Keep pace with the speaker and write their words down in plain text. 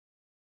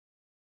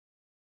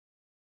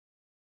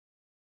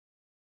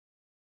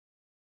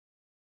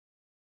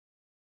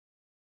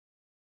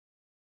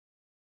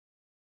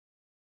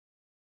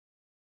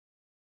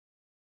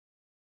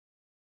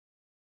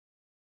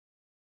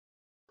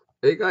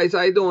Hey guys,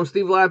 how you doing?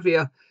 Steve Lapp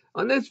here.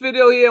 On this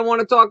video here, I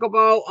want to talk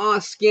about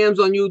scams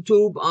on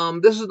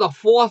YouTube. This is the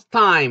fourth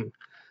time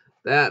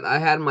that I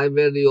had my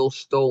video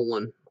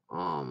stolen.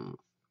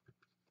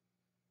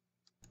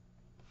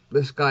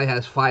 This guy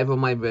has 5 of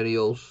my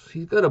videos.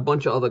 He's got a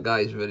bunch of other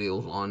guys'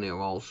 videos on there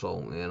also,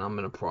 and I'm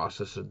in the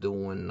process of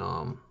doing,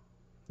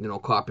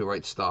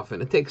 copyright stuff,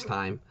 and it takes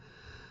time.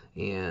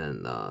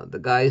 And the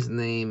guy's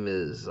name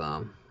is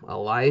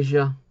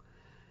Elijah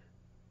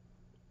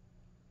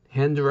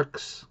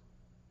Hendricks.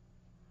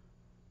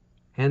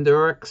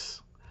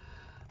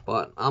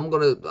 But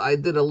I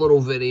did a little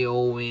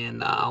video,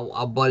 and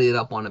I'll buddy it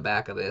up on the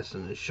back of this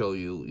and show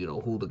you,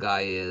 who the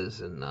guy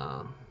is, and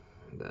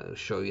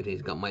show you that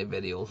he's got my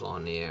videos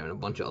on there and a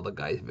bunch of other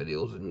guys'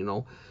 videos, and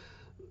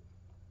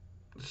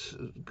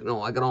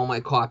I got all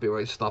my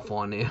copyright stuff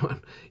on there,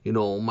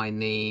 my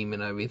name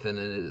and everything,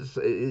 and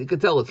you can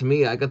tell it's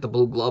me. I got the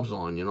blue gloves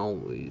on,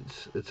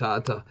 it's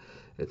hard to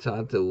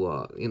hide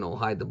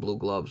the blue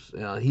gloves.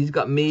 He's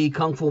got me,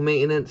 Kung Fu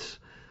Maintenance,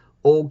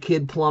 Old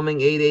Kid Plumbing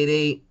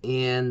 888,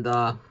 and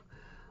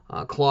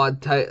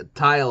Claude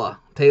Taylor.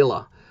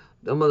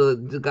 Them are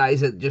the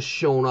guys that just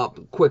shown up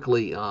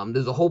quickly.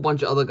 There's a whole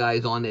bunch of other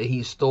guys on there.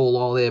 He stole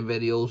all their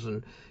videos,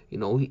 and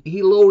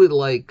he loaded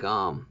like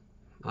I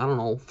don't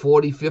know,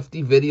 40,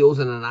 50 videos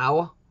in an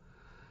hour.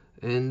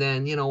 And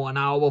then, an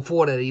hour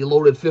before that, he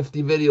loaded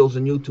 50 videos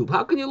on YouTube.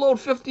 How can you load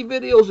 50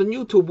 videos on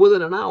YouTube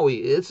within an hour?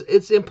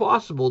 It's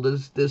impossible.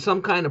 There's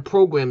some kind of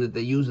program that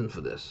they're using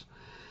for this.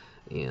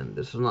 And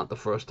this is not the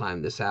first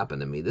time this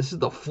happened to me. This is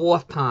the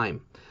fourth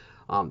time.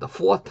 The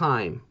fourth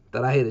time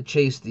that I had to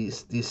chase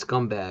these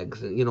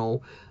scumbags.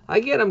 And, I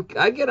get them.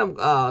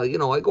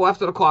 I go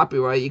after the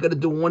copyright. You got to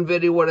do one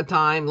video at a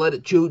time, let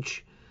it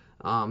chooch.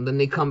 Then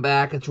they come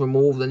back, it's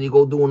removed, then you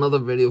go do another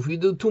video. If you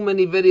do too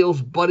many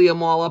videos, buddy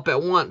them all up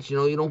at once,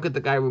 you don't get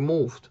the guy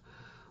removed.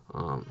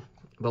 The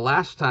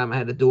last time I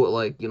had to do it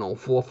like, 4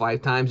 or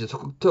 5 times. It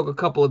took a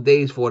couple of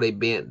days before they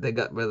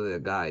got rid of the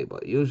guy.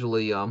 But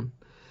usually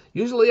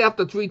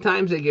after 3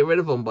 times they get rid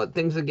of him, but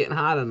things are getting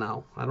harder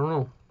now. I don't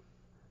know.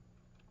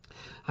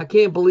 I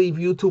can't believe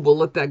YouTube will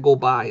let that go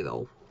by,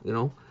 though,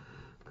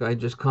 Guy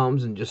just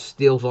comes and just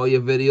steals all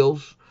your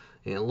videos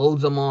and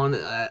loads them on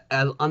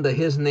under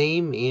his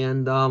name,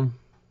 and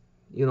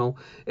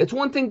it's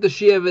one thing to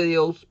share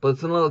videos, but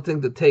it's another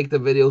thing to take the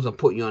videos and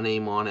put your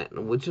name on it,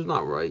 which is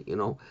not right.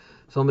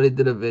 Somebody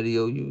did a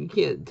video, you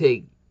can't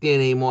take their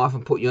name off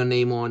and put your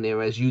name on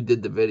there as you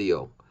did the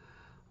video.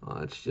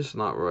 It's just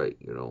not right,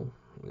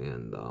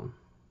 and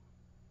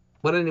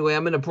but anyway,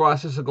 I'm in the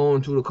process of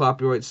going through the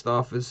copyright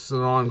stuff. It's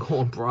an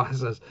ongoing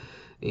process.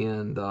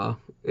 And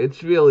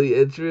it's really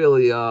a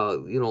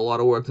lot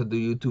of work to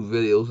do YouTube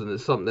videos, and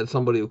it's something that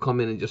somebody will come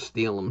in and just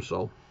steal them.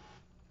 So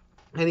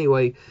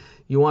anyway,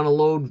 you want to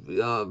load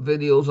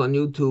videos on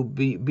YouTube,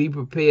 be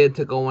prepared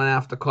to go in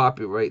after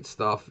copyright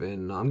stuff.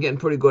 And I'm getting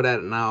pretty good at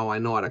it now. I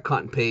know how to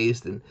cut and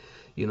paste, and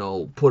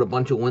put a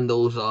bunch of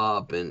windows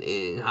up,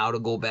 and how to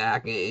go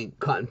back and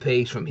cut and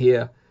paste from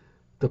here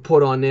to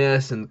put on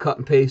this, and cut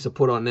and paste to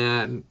put on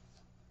that. And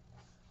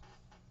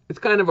it's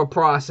kind of a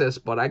process,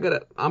 but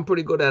I'm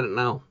pretty good at it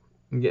now.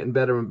 I'm getting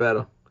better and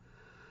better.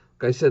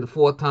 Like I said, the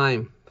fourth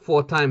time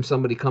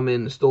somebody come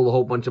in and stole a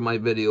whole bunch of my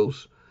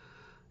videos,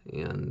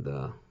 and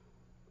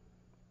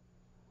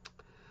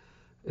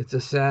it's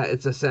a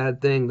sad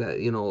thing that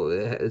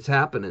it's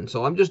happening.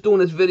 So I'm just doing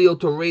this video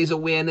to raise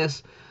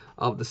awareness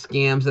of the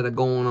scams that are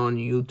going on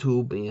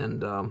YouTube,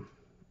 and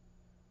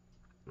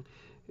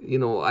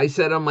I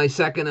said on my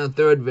second and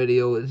third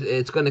video,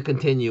 it's going to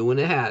continue, and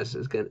it has.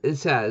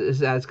 It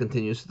has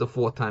continued. It's the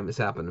fourth time it's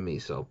happened to me.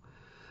 So,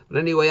 but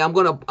anyway, I'm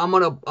gonna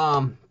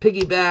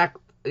piggyback,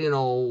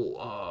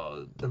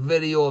 the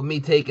video of me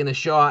taking a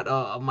shot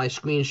of my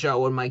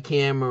screenshot with my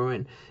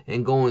camera,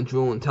 and going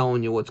through and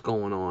telling you what's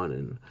going on,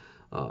 and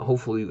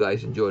hopefully you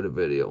guys enjoy the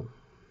video.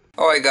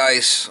 All right,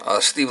 guys.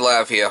 Steve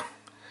Lapp here.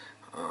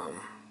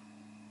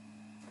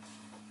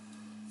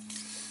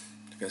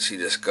 You can see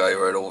this guy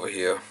right over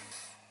here.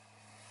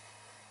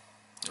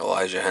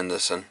 Elijah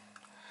Henderson.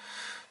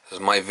 This is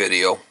my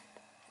video.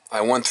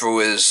 I went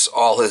through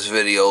all his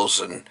videos,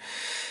 and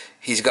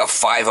he's got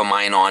 5 of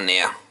mine on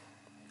there.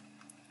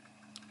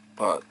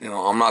 But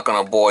I'm not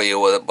gonna bore you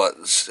with it. But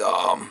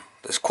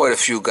there's quite a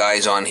few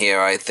guys on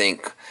here, I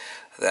think,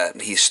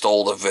 that he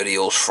stole the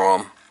videos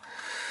from.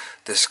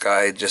 This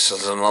guy just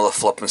is another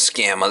flipping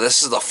scammer.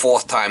 This is the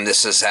 4th time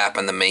this has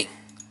happened to me.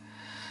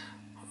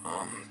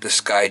 This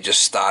guy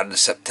just started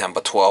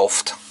September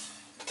 12th.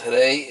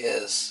 Today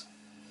is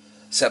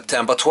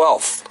September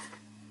 12th,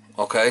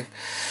 okay?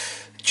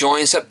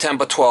 Join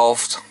September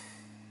 12th,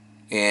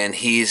 and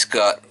he's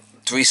got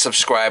 3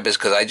 subscribers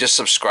because I just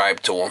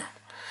subscribed to him.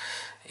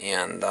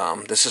 And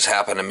this has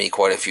happened to me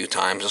quite a few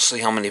times. Let's see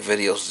how many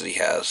videos that he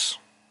has.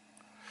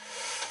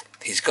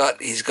 He's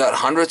got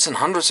hundreds and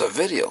hundreds of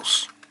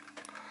videos.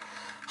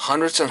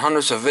 Hundreds and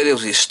hundreds of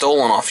videos he's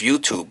stolen off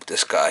YouTube,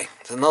 this guy.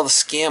 He's another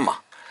scammer.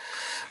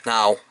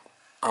 Now,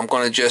 I'm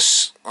going to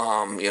just,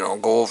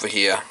 go over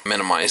here,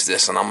 minimize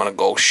this, and I'm going to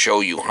go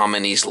show you how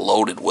many he's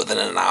loaded within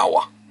an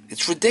hour.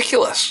 It's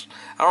ridiculous.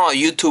 I don't know how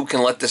YouTube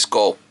can let this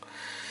go.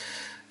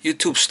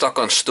 YouTube's stuck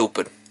on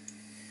stupid.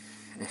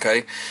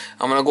 Okay,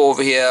 I'm going to go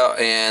over here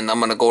and I'm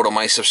going to go to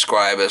my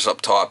subscribers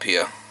up top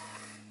here.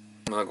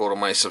 I'm going to go to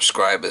my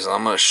subscribers and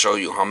I'm going to show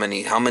you how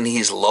many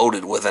he's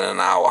loaded within an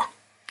hour.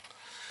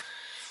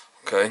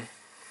 Okay,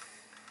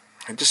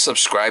 I just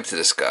subscribed to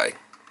this guy.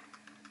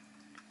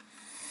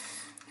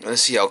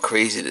 Let's see how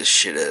crazy this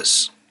shit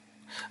is.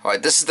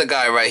 Alright, this is the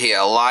guy right here,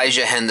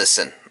 Elijah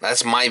Henderson.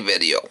 That's my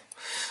video.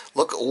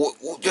 Look,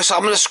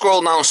 I'm going to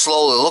scroll down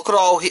slowly. Look at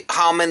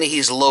how many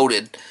he's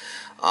loaded.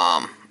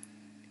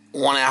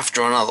 One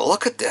after another.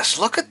 Look at this.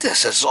 Look at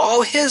this. It's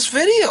all his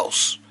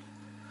videos.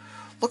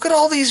 Look at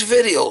all these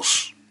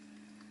videos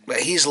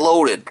that he's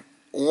loaded,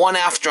 one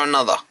after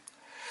another.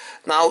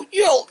 Now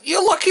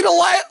you're lucky to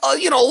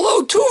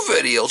load 2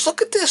 videos.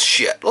 Look at this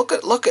shit. Look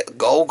at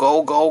go.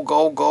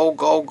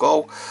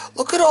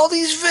 Look at all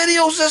these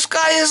videos this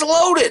guy has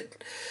loaded,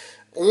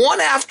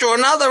 one after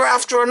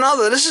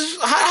another. This is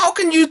how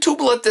can YouTube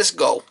let this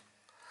go?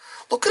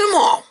 Look at them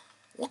all.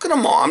 Look at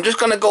them all. I'm just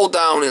going to go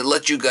down and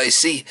let you guys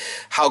see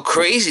how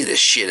crazy this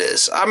shit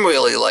is. I'm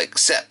really, like,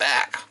 set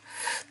back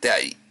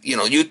that,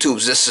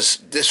 YouTube's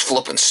this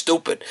flipping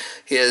stupid.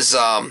 Here's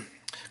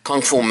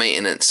Kung Fu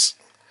Maintenance.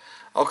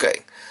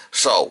 Okay,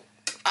 so,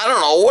 I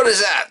don't know, what is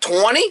that,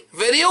 20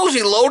 videos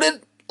he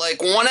loaded,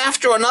 like, one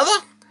after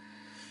another?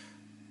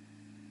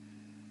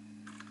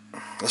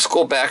 Let's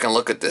go back and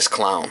look at this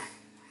clown.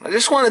 I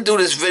just want to do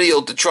this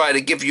video to try to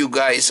give you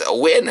guys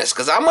awareness,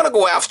 because I'm going to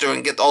go after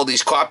and get all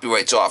these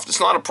copyrights off. It's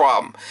not a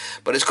problem,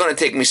 but it's going to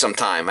take me some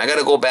time. I got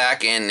to go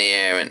back in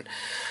there and,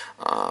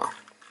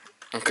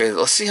 okay,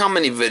 let's see how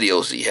many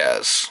videos he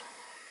has.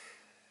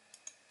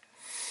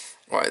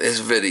 Alright, there's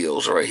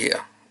videos right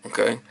here,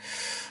 okay.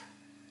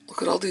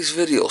 Look at all these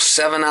videos,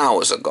 7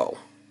 hours ago,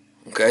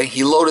 okay.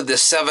 He loaded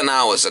this 7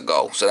 hours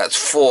ago, so that's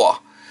 4,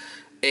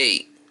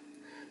 8,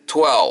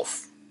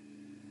 12,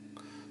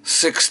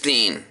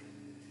 16,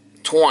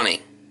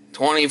 20,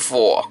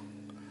 24.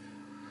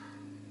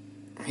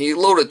 He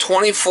loaded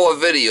 24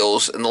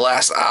 videos in the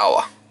last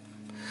hour.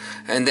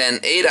 And then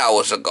 8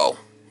 hours ago,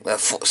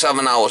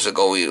 7 hours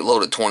ago, he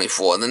loaded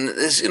 24. And then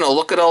this,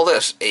 look at all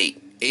this. 8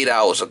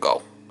 hours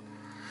ago.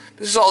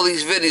 This is all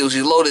these videos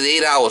he loaded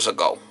 8 hours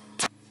ago.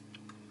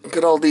 Look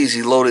at all these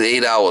he loaded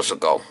 8 hours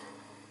ago.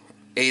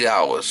 8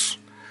 hours.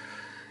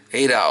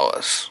 8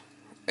 hours.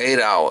 8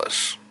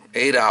 hours.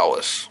 8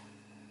 hours.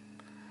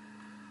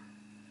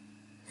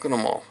 Look at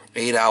them all.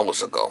 8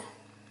 hours ago.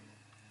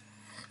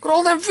 Look at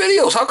all them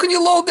videos. How can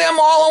you load them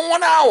all in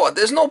 1 hour?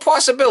 There's no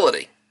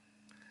possibility.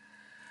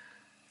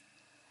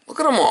 Look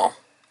at them all.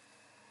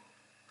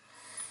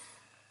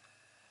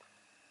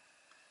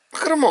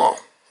 Look at them all.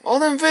 All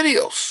them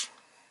videos.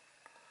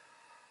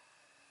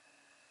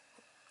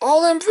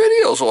 All them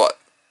videos, what?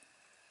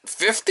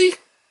 50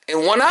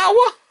 in 1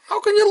 hour? How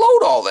can you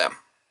load all them?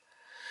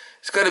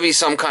 It's got to be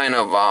some kind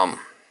of,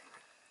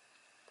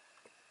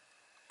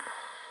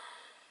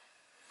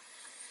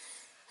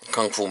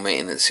 Kung Fu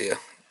Maintenance here.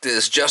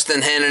 There's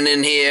Justin Hennon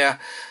in here.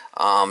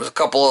 There's a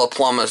couple of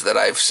plumbers that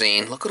I've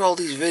seen. Look at all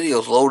these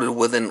videos loaded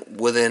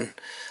within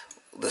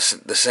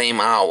the same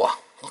hour.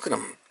 Look at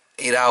them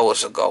 8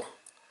 hours ago.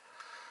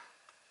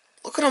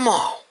 Look at them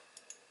all.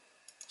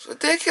 It's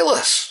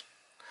ridiculous.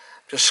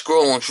 Just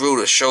scrolling through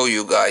to show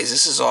you guys.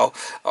 This is all.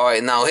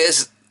 Alright, now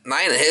here's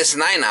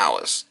 9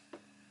 hours.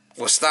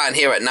 We're starting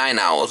here at 9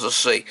 hours. Let's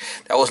see.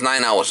 That was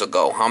 9 hours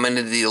ago. How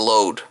many did he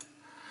load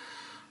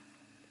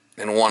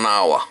in 1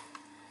 hour?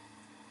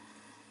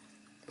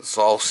 Let's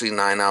all see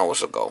 9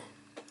 hours ago.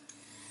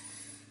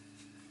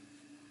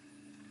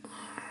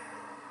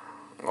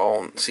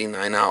 Oh, see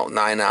 9 hours.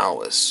 9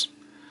 hours.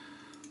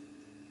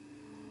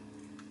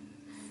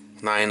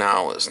 9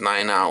 hours.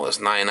 9 hours.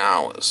 9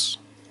 hours.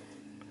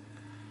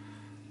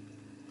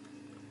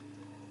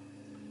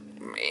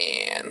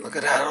 Man, look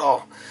at that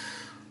all.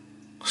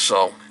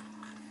 So,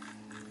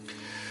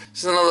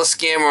 this is another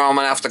scammer. I'm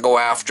gonna have to go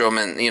after him,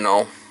 and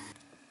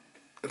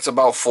it's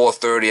about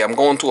 4:30. I'm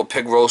going to a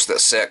pig roast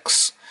at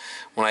 6.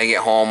 When I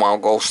get home, I'll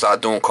go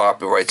start doing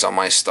copyrights on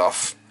my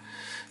stuff.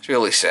 It's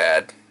really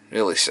sad.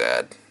 Really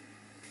sad.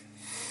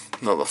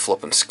 Another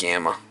flipping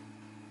scammer.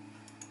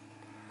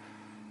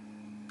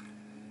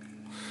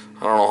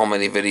 I don't know how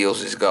many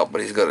videos he's got,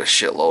 but he's got a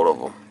shitload of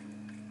them.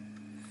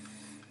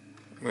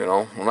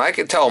 And I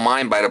could tell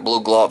mine by the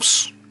blue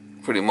gloves.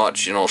 Pretty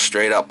much,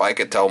 straight up, I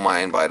could tell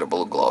mine by the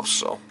blue gloves,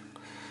 so.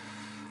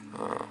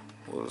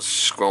 Was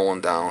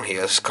scrolling down. He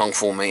has Kung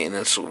Fu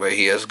Maintenance over here.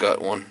 He has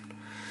got one.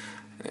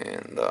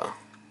 And,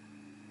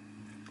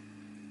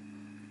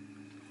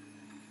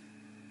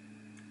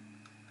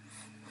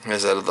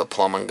 there's that other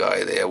plumbing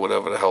guy there,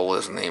 whatever the hell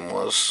his name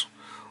was.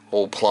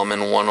 Old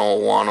Plumbing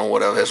 101 or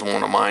whatever, is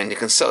one of mine. You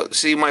can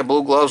see my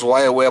blue gloves.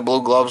 Why I wear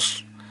blue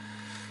gloves?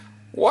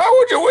 Why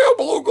would you wear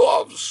blue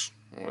gloves?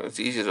 Well, it's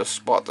easy to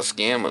spot the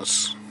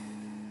scammers.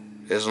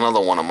 Here's another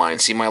one of mine.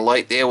 See my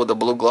light there with the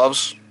blue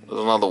gloves?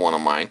 There's another one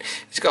of mine.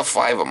 He's got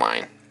 5 of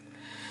mine.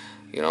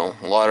 A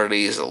lot of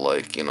these are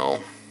like,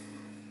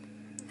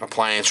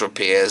 appliance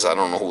repairs. I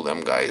don't know who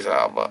them guys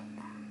are, but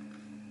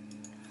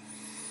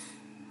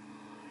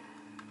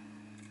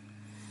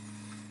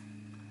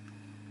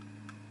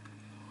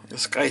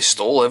this guy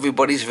stole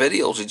everybody's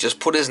videos. He just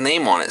put his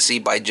name on it. See,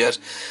 by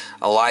just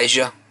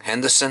Elijah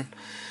Henderson.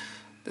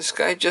 This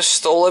guy just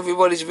stole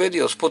everybody's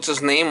videos, puts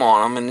his name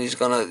on them, and he's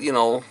gonna, you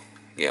know,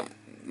 yeah,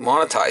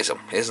 monetize them.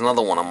 Here's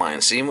another one of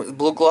mine. See,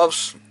 blue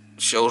gloves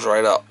shows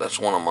right up. That's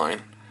one of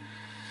mine.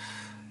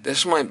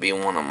 This might be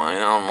one of mine.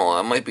 I don't know.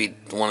 That might be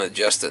one of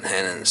Justin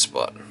Hennon's,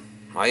 but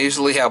I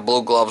usually have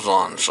blue gloves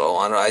on, so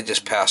I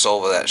just pass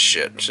over that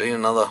shit. See,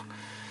 another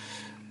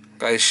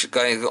guy.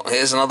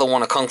 Here's another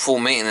one of Kung Fu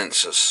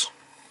Maintenance's.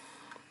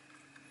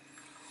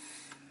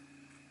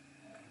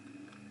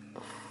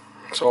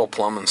 It's all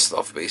plumbing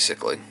stuff,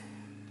 basically.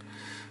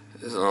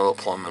 There's another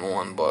plumbing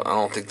one, but I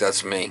don't think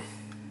that's me.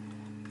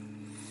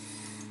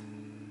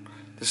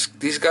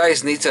 These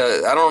guys need to...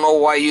 I don't know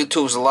why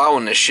YouTube's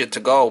allowing this shit to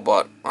go,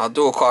 but I'll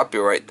do a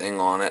copyright thing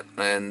on it.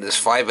 And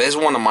there's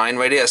one of mine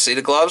right here. See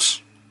the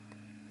gloves?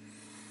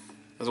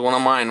 There's one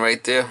of mine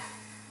right there.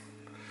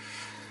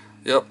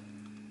 Yep.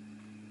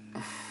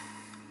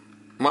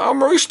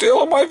 Mama, he's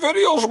stealing my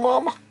videos,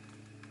 Mama.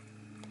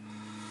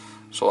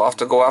 So I'll have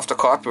to go after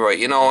copyright,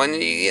 you know, and,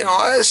 you know,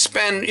 I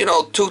spend, you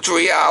know,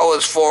 2-3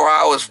 hours, 4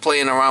 hours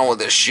playing around with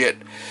this shit.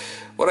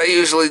 What I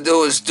usually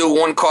do is do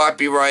one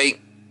copyright,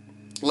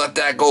 let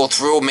that go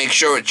through, make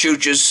sure it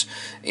chooches,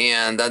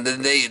 and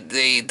then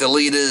they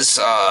delete it,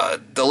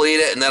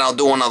 and then I'll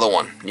do another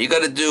one. You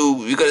gotta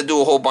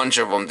do a whole bunch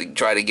of them to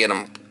try to get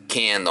them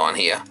canned on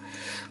here.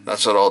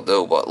 That's what I'll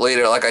do. But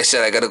later, like I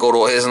said, I gotta go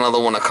to, here's another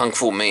one of Kung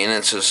Fu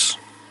Maintenance's.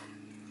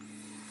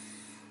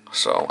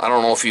 So, I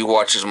don't know if he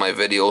watches my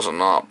videos or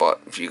not, but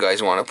if you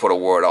guys want to put a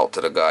word out to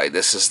the guy,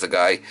 this is the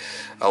guy,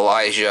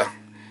 Elijah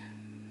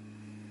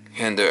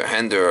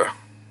Hender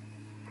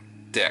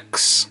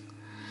Dix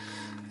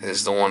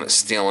is the one that's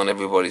stealing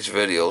everybody's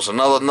videos.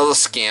 Another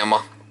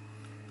scammer.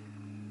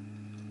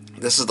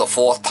 This is the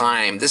fourth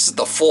time. This is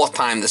the fourth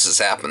time this has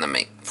happened to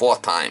me.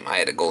 Fourth time I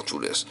had to go through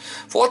this.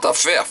 Fourth or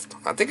fifth.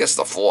 I think it's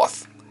the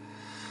fourth.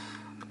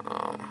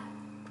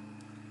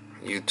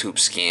 YouTube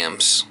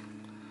scams.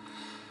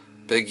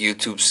 Big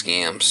YouTube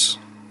scams.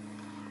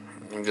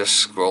 I'm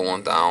just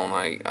scrolling down.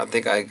 I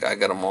think I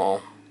got them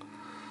all.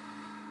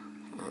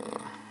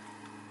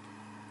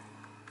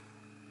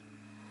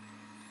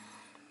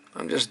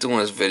 I'm just doing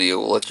this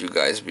video to let you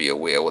guys be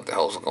aware what the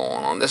hell's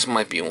going on. This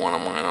might be one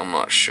of mine. I'm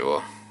not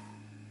sure.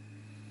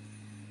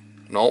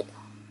 Nope.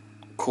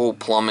 Cool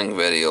plumbing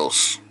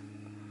videos.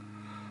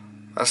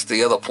 That's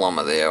the other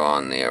plumber there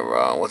on there.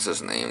 What's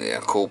his name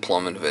there? Cool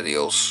plumbing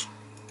videos.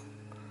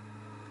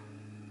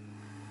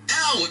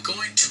 Now we're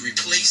going to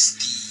replace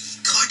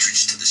the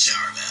cartridge to the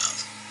shower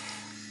valve.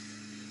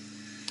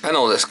 I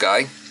know this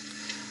guy.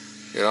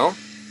 You know?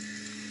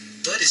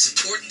 But it's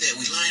important that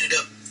we line it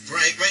up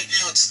right. Right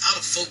now it's out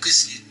of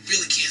focus. You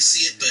really can't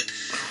see it, but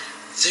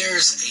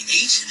there's a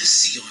H and a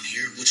C on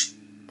here, which...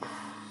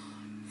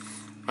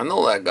 I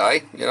know that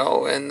guy, you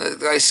know, and the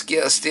guy's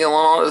stealing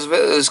all his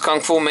videos. Kung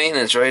Fu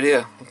Maintenance right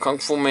here. Kung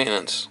Fu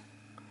Maintenance.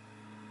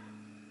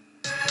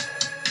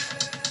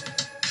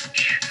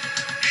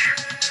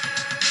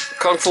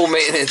 Kung Fu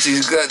Maintenance,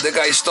 the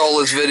guy stole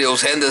his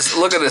videos. Henderson,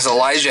 look at this,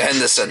 Elijah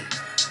Henderson.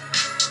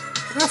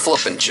 What a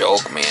flipping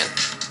joke, man.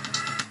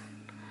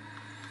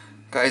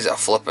 Guy's a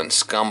flipping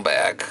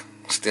scumbag,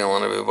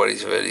 stealing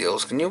everybody's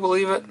videos. Can you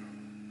believe it?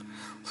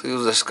 See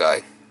who's this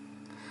guy?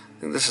 I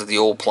think this is the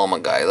old plumber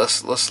guy.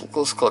 Let's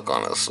click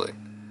on this. See.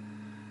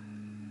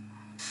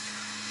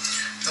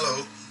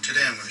 Hello.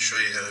 Today I'm going to show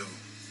you how to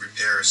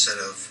repair a set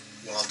of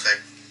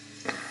Waltech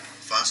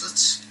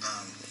faucets.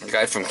 The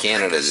guy from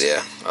Canada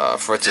there,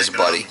 Fritz's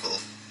buddy.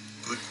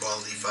 Good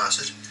quality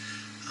faucet.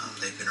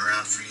 They've been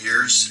around for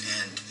years,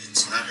 and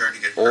it's not hard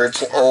to get parts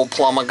for. Old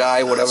plumber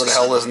guy, whatever the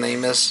hell his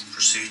name is.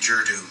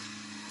 Procedure to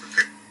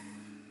repair.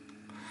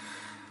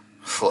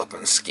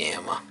 Flipping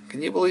scammer.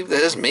 Can you believe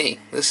that is me?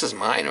 This is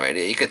mine right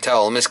here. You can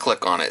tell. Let me just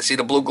click on it. See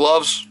the blue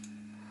gloves?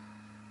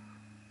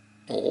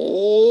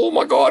 Oh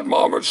my God,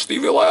 Mama.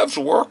 Stevie Lab's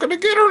working to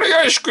get her the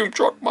ice cream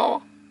truck,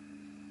 Mama.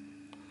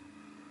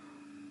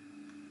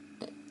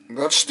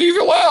 That's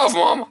Stevie Lav,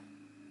 Mama.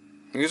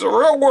 He's a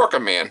real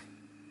working man.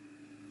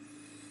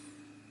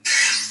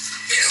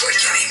 Yeah, we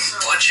can't even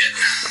budget.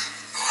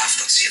 I'll have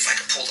to see if I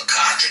can pull the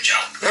cartridge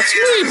out. That's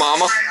me,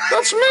 Mama.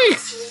 That's me.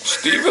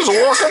 Steve is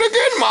working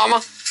again,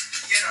 Mama.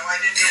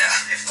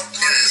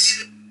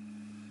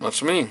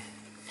 That's me.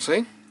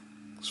 See?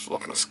 It's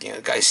flipping a scam.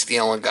 The guy's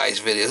stealing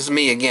guys' videos. This is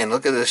me again.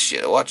 Look at this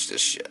shit. Watch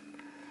this shit.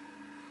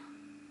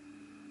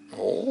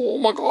 Oh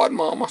my God,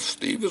 Mama.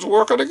 Steve is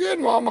working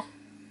again, Mama.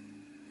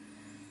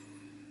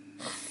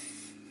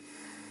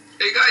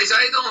 Hey guys,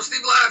 how you doing?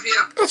 Steve Lav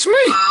here. That's me.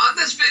 On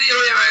this video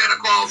here, I got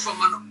a call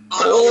from an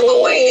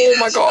older lady. Oh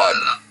my God.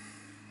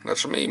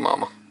 That's me,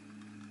 Mama.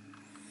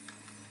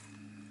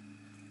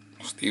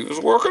 Steve is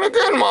working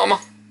again, Mama.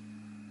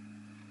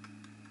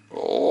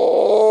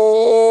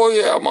 Oh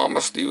yeah,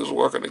 Mama. Steve is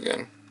working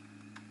again.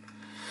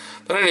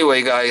 But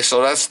anyway, guys,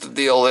 so that's the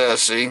deal there,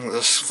 see?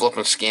 This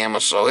flipping scammer.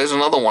 So here's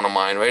another one of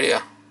mine right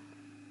here.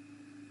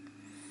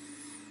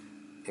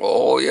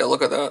 Oh, yeah,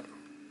 look at that.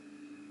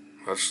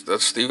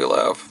 That's Stevie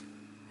Lav.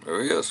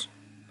 There he is.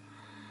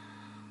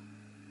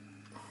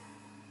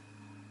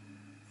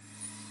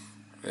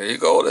 There you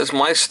go, there's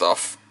my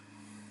stuff.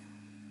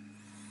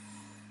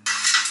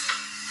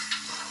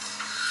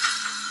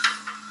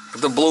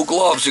 The Blue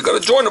Gloves. You gotta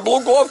join the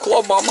Blue Glove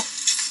Club, mama. That's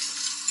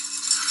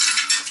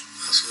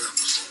what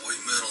happens to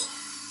white metal.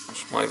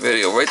 That's my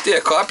video right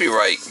there.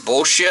 Copyright.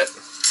 Bullshit.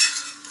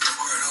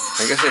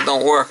 I guess it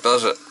don't work,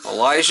 does it?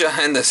 Elijah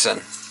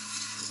Henderson.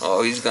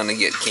 Oh, he's gonna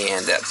get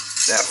canned. That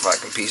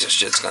fucking piece of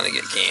shit's gonna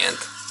get canned.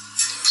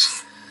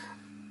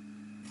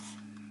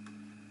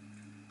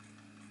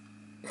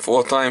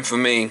 4th time for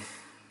me.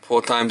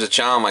 4 times a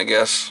charm, I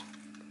guess.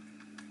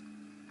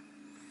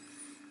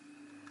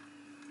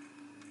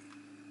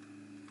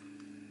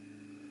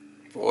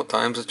 Four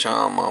times a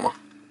charm, mama.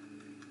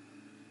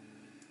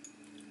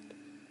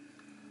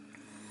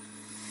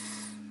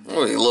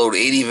 Oh, you load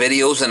 80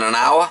 videos in an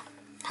hour?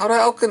 How the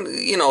hell can,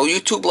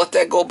 YouTube let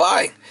that go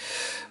by?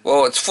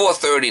 Well, it's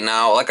 4:30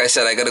 now. Like I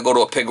said, I got to go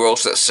to a pig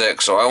roast at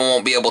 6, so I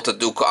won't be able to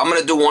do... I'm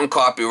going to do one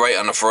copyright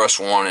on the first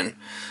one, and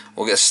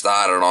we'll get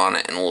started on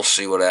it, and we'll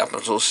see what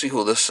happens. We'll see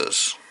who this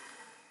is.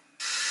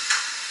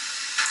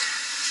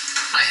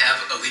 I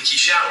have a leaky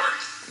shower.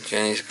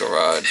 Jenny's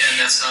Garage. And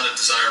that's not a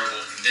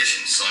desirable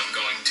condition, so I'm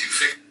going to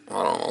fix...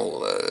 I don't know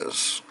who that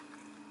is.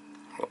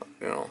 But,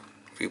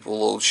 people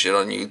load shit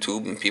on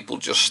YouTube and people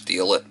just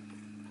steal it.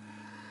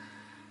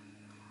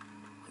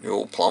 The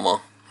old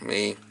plumber,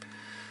 me,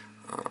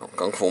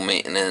 Kung Fu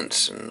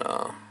Maintenance, and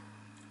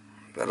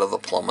that other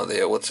plumber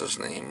there, what's his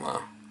name?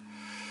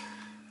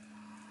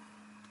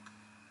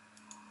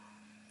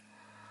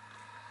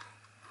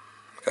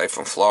 Guy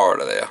from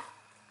Florida there.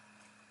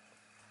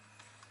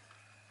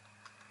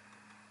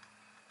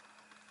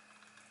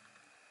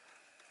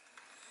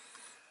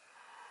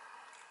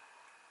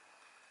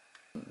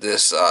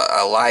 This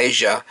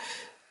Elijah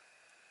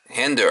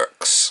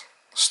Hendricks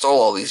stole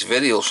all these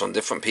videos from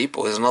different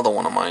people. Here's another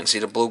one of mine. See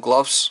the blue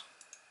gloves?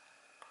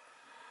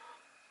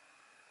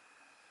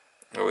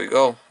 There we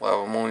go.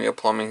 Lava Ammonia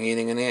Plumbing,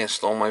 Heating, and Air.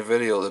 Stole my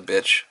video, the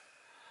bitch.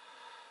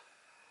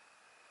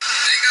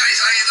 Hey guys,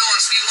 how you doing?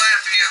 Steve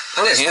Laff here.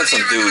 What a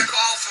handsome dude.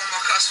 Call from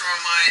a customer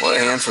of mine. What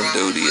a handsome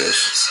dude he is.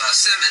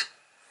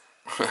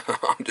 Simmons.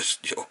 I'm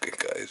just joking,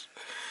 guys.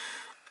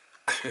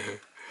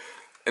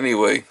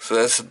 Anyway, so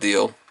that's the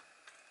deal.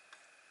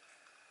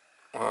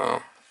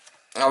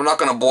 I'm not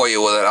going to bore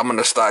you with it. I'm going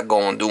to start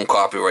doing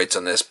copyrights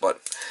on this, but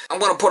I'm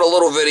going to put a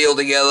little video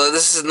together.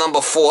 This is number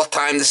 4th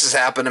time this has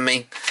happened to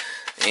me.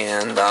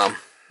 And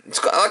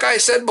it's like I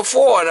said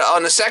before,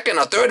 on the 2nd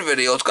or 3rd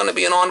video, it's going to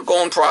be an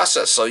ongoing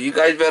process. So you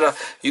guys want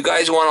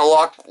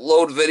to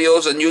load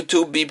videos on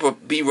YouTube,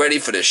 be ready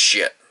for this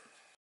shit.